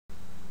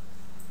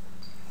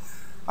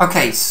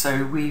Okay,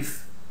 so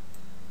we've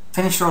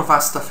finished all of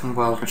our stuff in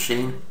World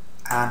Machine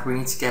and we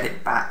need to get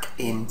it back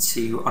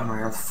into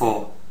Unreal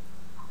 4.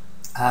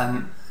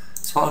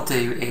 So what I'll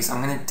do is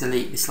I'm going to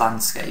delete this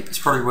landscape. It's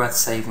probably worth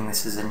saving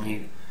this as a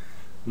new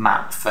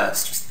map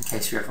first, just in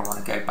case you ever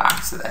want to go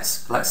back to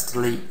this. But let's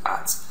delete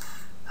that,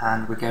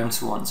 and we're going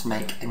to want to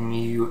make a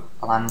new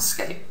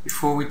landscape.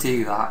 Before we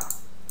do that,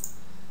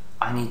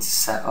 I need to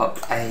set up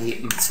a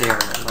material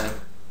though.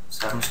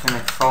 So I'm just going to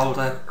make a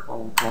folder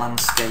called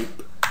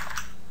landscape.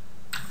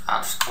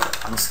 I'll just call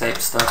it landscape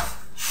stuff.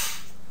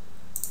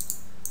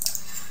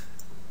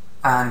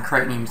 And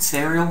create a new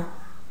material.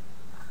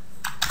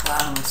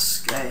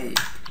 Landscape.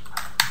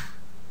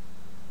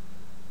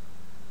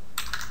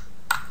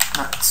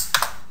 That.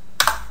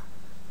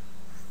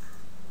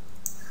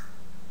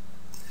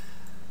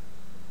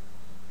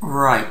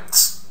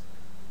 Right.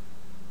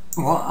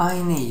 What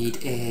I need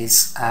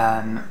is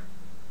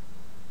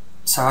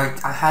so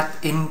I had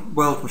in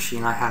World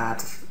Machine I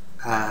had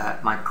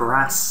my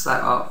grass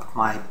set up,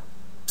 my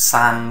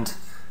sand,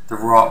 the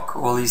rock,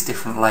 all these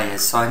different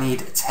layers, so I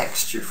need a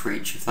texture for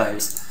each of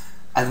those.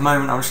 At the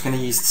moment I'm just going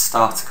to use the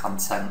starter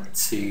content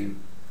to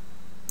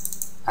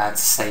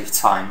save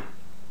time,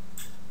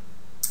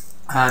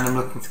 and I'm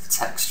looking for the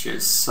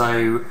textures.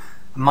 So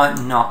I might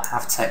not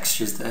have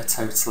textures that are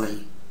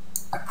totally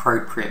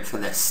appropriate for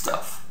this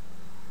stuff,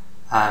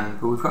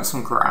 but we've got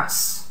some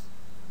grass,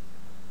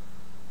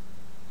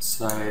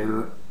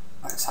 so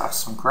let's have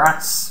some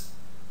grass.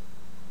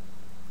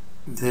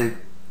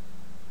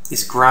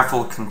 This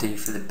gravel can do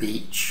for the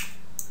beach.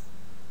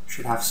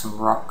 Should have some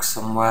rocks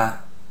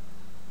somewhere.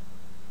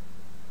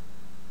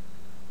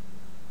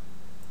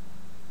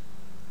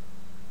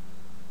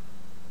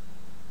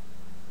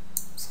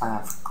 So I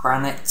have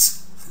granite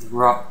for the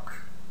rock.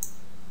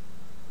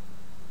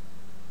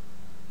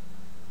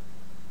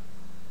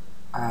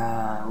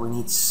 We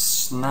need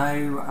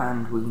snow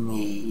and we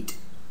need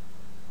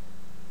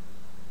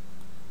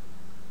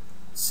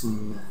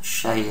some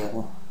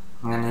shale.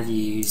 I'm going to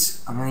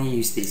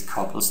use these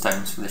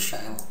cobblestones for the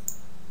shale.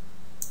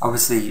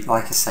 Obviously,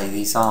 like I say,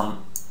 these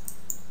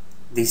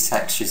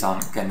textures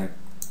aren't going to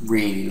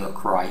really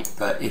look right,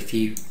 but if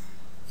you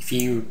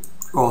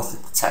author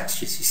the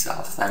textures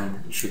yourself,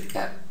 then you should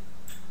get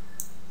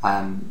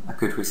a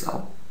good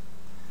result.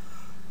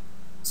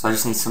 So I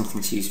just need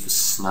something to use for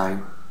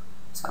snow.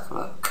 Let's have a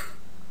look.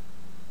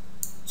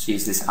 Let's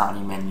use this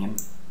aluminium.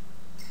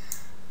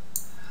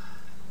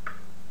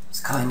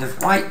 It's kind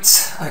of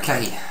white.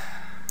 Okay.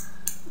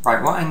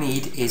 Right, what I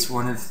need is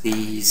one of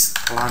these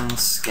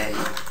landscape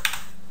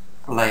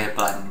layer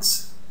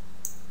blends.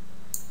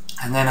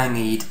 And then I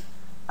need,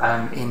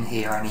 in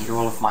here, I need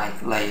all of my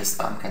layers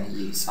that I'm going to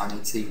use. So I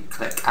need to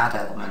click Add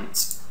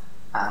Element,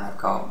 and I've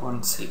got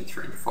 1, 2,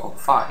 3, 4,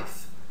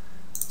 5.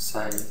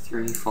 So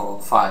 3, 4,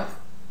 5.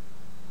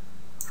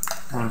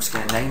 And I'm just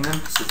going to name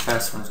them. So the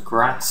first one is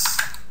grass.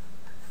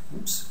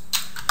 Oops.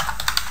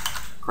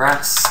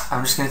 Grass.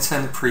 I'm just going to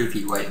turn the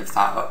preview weight of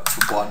that up to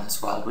 1 as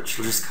well, which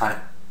will just kind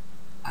of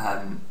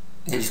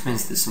it just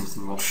means that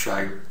something will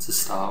show to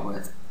start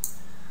with.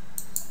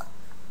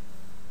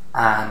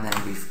 And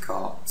then we've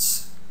got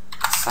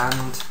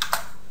sand,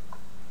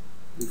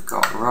 we've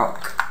got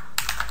rock,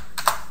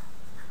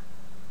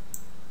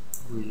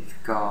 we've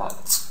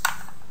got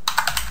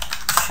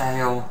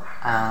shale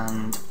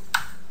and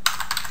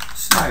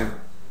snow.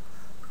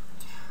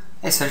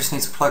 Okay, so I just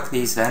need to plug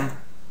these in.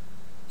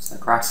 So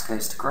grass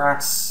goes to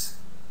grass,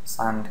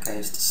 sand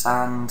goes to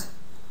sand,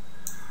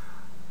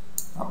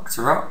 rock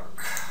to rock,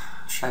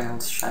 shale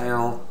to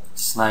shale,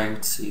 snow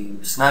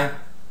to snow.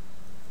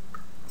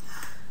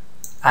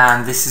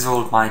 And this is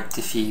all of my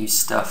diffuse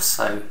stuff,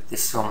 so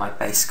this is all my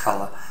base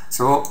colour.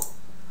 So to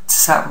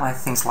set up my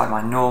things like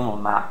my normal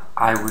map,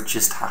 I would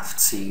just have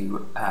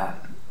to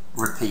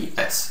repeat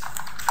this.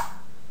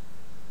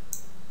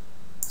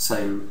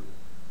 So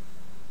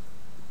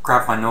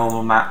grab my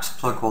normal maps,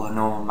 plug all the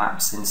normal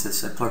maps into,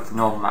 so plug the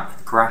normal map for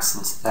the grass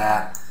into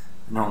there,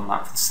 the normal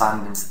map for the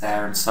sand into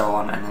there, and so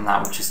on, and then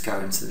that would just go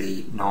into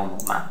the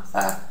normal map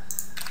there.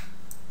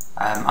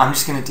 I'm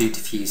just going to do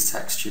diffuse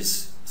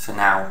textures for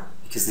now,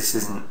 because this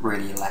isn't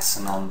really a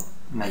lesson on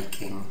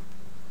making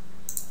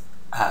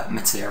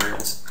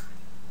materials.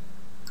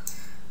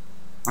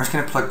 I'm just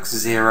going to plug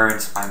 0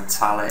 into my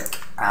metallic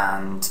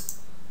and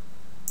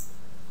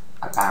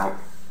about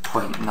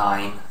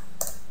 0.9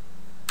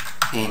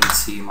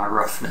 into my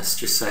roughness,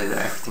 just so that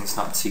everything's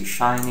not too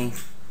shiny.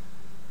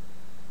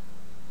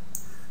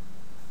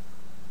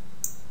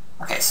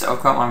 Okay, so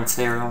I've got my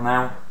material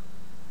now.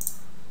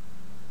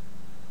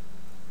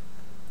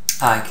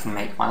 I can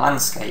make my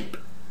landscape.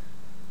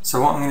 So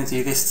what I'm going to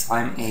do this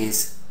time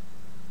is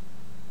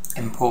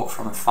import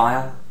from a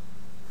file.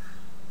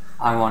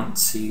 I want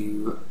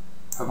to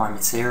put my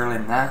material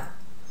in there,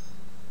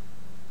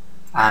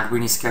 and we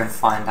need to go and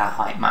find our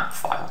height map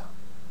file.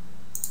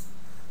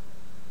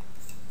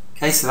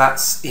 Okay, so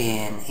that's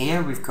in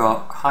here. We've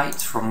got height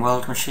from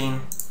World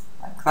Machine,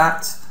 like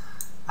that.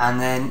 And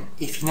then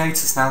if you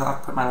notice, now that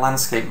I've put my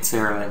landscape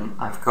material in,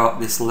 I've got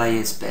this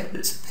layers bit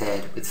that's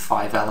appeared with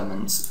 5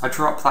 elements. If I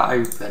drop that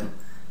open,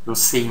 you'll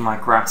see my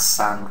grass,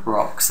 sand,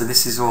 rock. So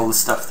this is all the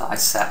stuff that I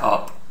set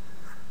up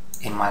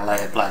in my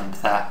layer blend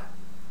there.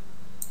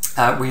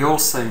 We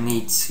also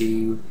need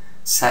to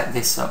set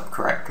this up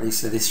correctly,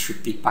 so this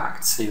should be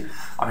back to,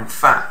 in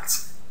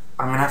fact,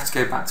 I'm going to have to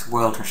go back to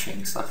World Machine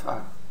because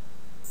I've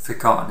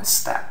forgotten a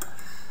step.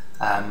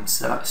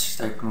 So let's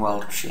just open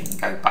World Machine and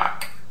go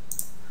back.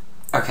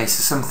 Okay,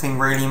 so something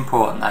really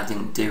important I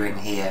didn't do in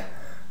here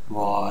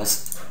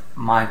was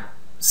my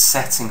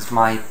settings,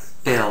 my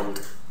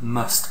build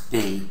must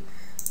be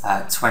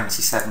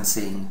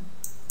 2017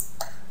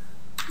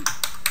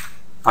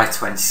 by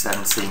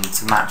 2017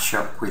 to match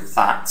up with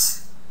that,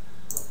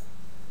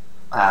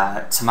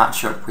 to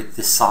match up with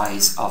the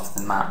size of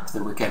the map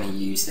that we're going to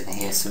use in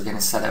here. So we're going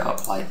to set it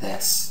up like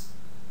this.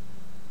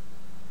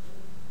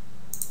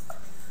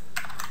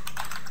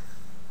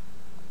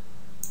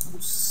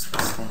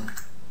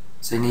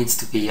 So it needs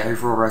to be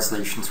overall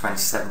resolution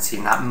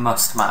 2017. That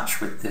must match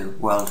with the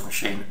World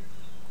Machine.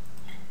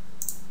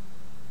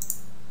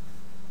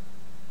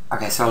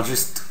 Okay, so I'll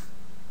just...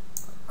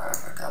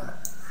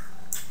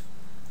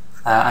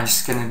 I'm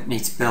just going to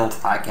need to build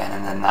that again,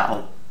 and then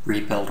that'll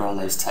rebuild all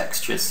those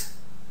textures.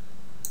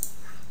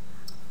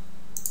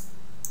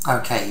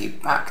 Okay,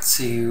 back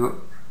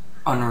to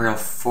Unreal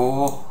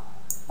 4.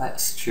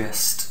 Let's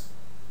just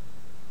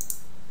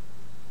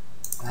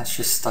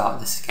start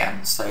this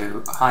again.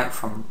 So height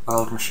from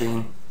World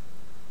Machine.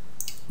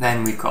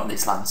 Then we've got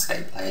these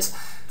landscape layers.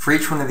 For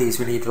each one of these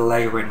we need a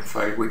layer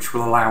info, which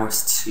will allow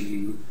us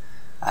to,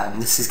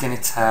 this is going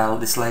to tell,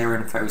 this layer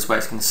info is where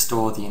it's going to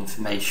store the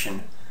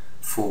information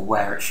for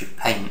where it should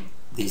paint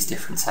these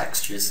different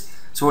textures.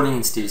 So all you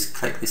need to do is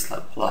click this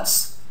little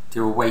plus,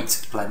 do a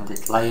weight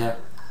blended layer,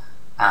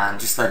 and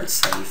just let it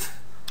save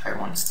where it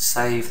wants to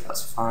save.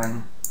 That's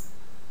fine.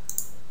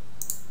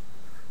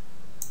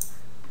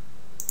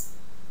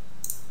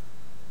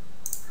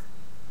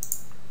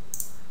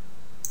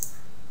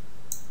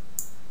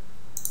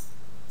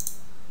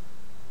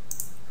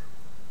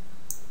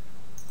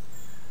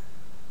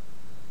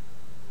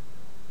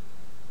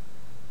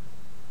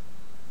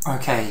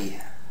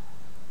 Okay,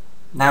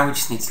 now we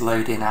just need to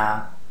load in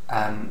our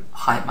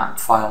height map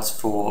files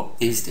for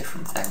these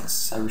different things.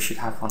 So we should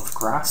have one for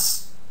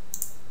grass,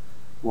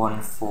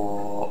 one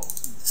for the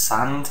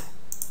sand,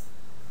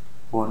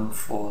 one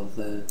for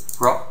the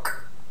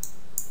rock,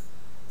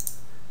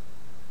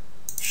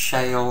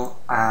 shale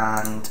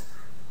and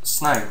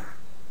snow.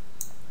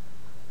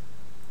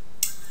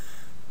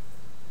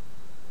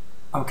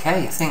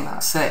 Okay, I think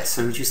that's it.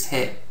 So we just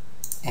hit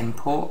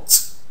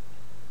import.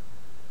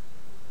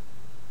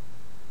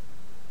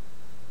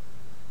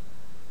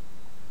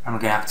 And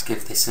we're going to have to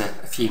give this a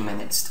few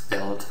minutes to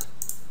build.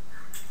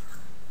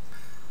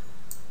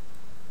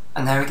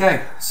 And there we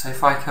go. So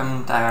if I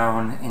come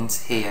down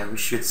into here, we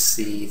should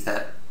see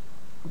that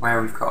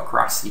where we've got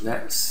grassy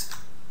bits,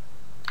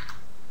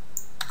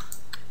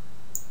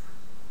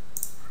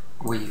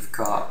 we've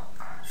got,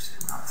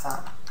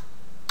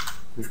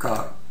 we've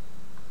got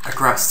a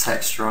grass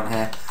texture on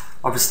here.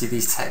 Obviously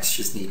these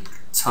textures need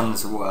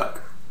tons of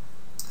work.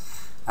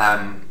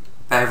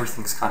 But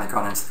everything's kind of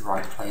gone into the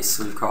right place.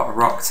 So we've got a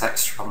rock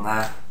texture on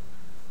there.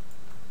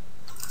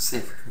 Let's see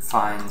if we can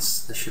find,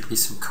 there should be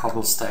some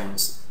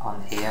cobblestones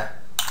on here.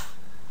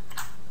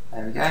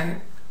 There we go.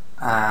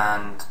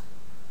 And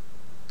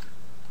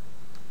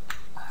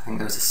I think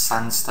there was a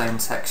sandstone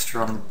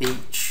texture on the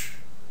beach.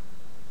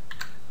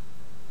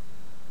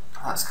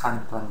 That's kind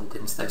of blended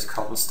into those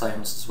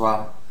cobblestones as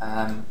well.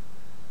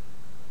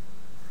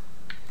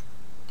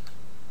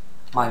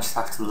 Might just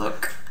have to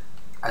look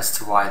as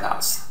to why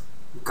that's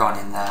gone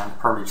in there, and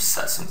probably just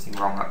set something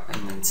wrong up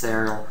in the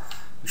material.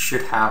 We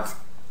should have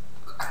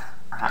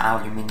an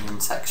aluminium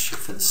texture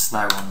for the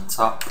snow on the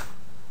top.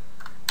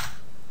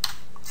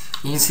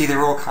 You can see they're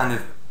all kind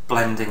of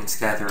blending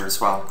together as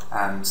well,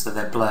 so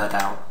they're blurred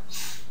out.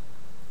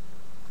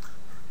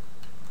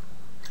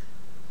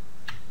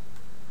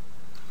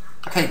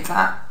 Okay,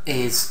 that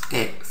is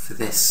it for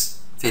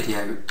this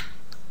video.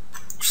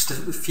 Just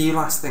a few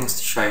last things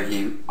to show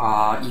you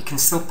are you can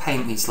still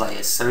paint these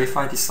layers. So if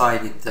I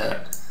decided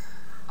that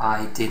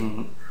I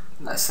didn't,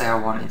 let's say I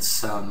wanted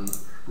some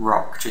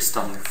rock just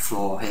on the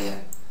floor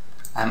here,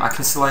 I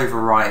can still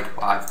override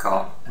what I've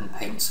got and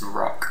paint some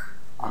rock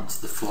onto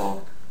the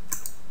floor.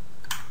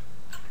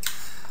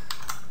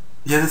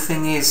 The other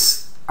thing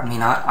is, I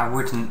mean, I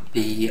wouldn't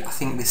be, I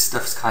think this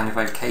stuff's kind of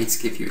okay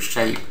to give you a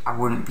shape. I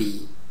wouldn't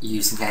be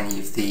using any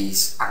of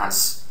these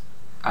as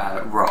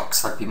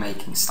rocks. I'd be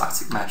making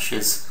static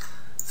meshes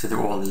for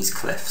all these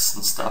cliffs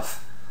and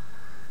stuff.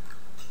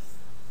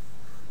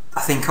 I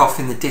think off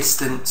in the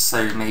distance,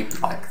 so maybe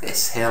like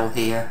this hill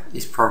here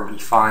is probably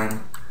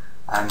fine,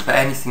 but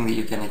anything that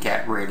you're going to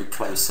get really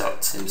close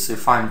up to. So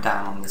if I'm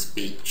down on this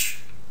beach,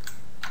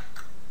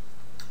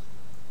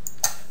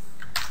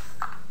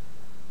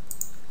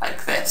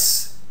 like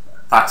this,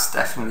 that's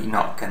definitely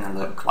not going to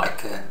look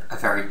like a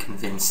very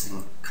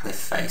convincing cliff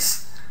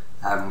face.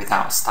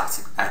 without a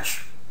static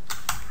mesh.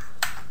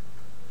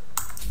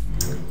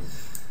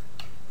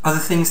 Other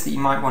things that you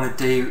might want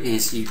to do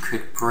is you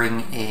could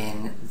bring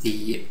in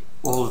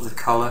all of the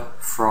colour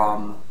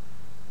from,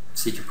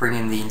 so you could bring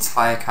in the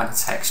entire kind of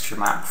texture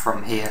map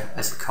from here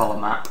as a colour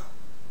map,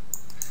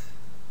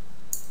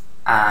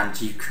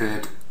 and you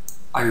could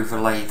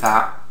overlay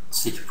that,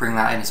 so you could bring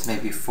that in as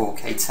maybe a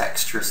 4K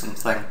texture or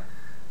something,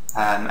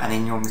 and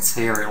in your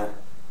material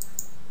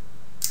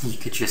you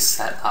could just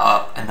set that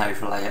up and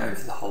overlay it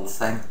over the whole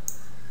thing.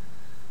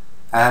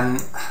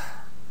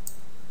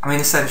 I mean,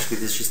 essentially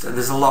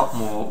there's a lot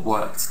more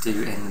work to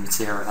do in the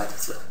material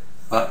editor,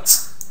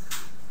 but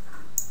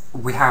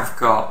we have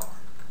got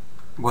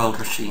World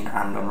Machine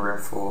and Unreal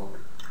 4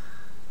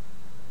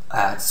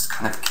 just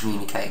kind of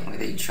communicating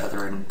with each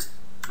other, and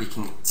we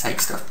can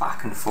take stuff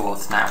back and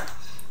forth now.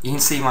 You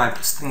can see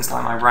things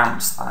like my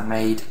ramps that I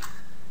made,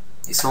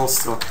 it's all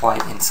still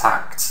quite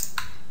intact,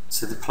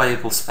 so the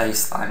playable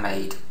space that I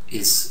made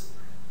is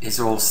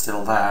all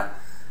still there.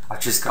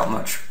 I've just got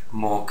much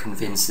more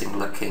convincing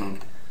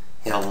looking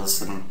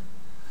hills and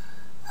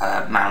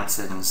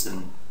mountains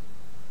and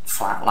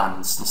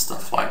flatlands and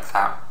stuff like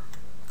that.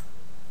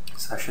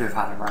 So I should have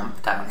had a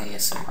ramp down here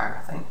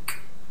somewhere, I think.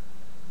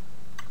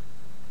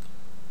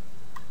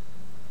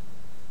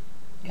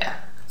 Yeah,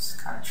 it's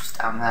kind of just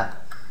down there.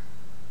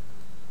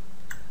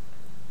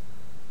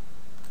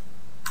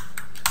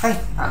 Okay,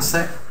 that's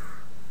it.